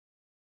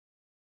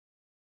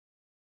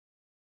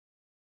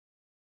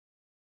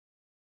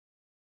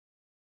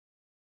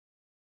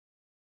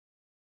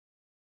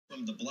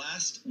from the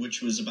blast,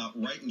 which was about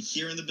right in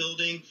here in the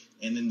building,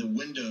 and then the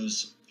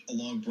windows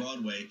along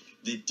Broadway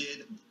that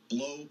did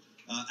blow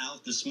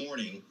out this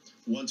morning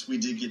once we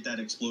did get that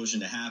explosion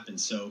to happen.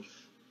 So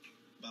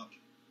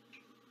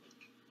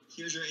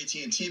here's your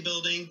AT&T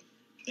building,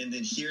 and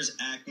then here's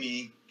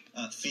Acme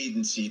Feed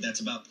and Seed. That's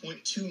about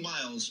 0.2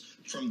 miles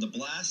from the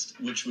blast,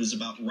 which was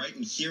about right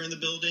in here in the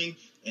building,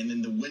 and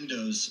then the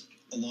windows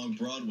along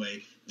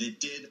Broadway that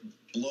did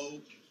blow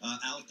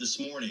out this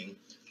morning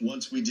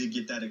once we did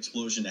get that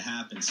explosion to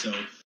happen. So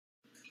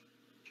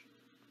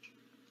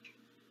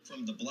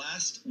from the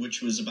blast,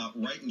 which was about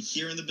right in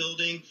here in the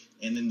building,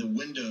 and then the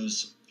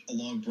windows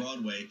along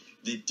Broadway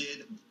that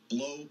did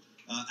blow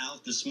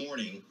out this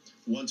morning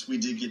once we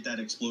did get that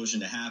explosion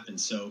to happen.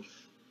 So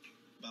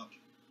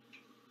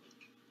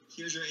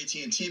here's your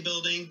AT&T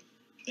building,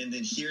 and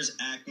then here's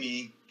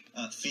Acme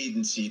Feed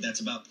and Seed. That's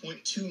about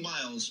 0.2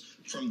 miles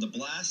from the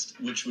blast,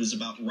 which was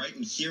about right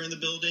in here in the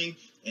building,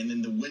 and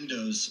then the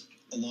windows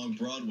along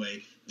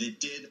Broadway that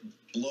did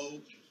blow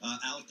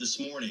out this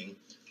morning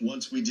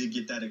once we did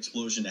get that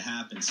explosion to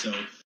happen. So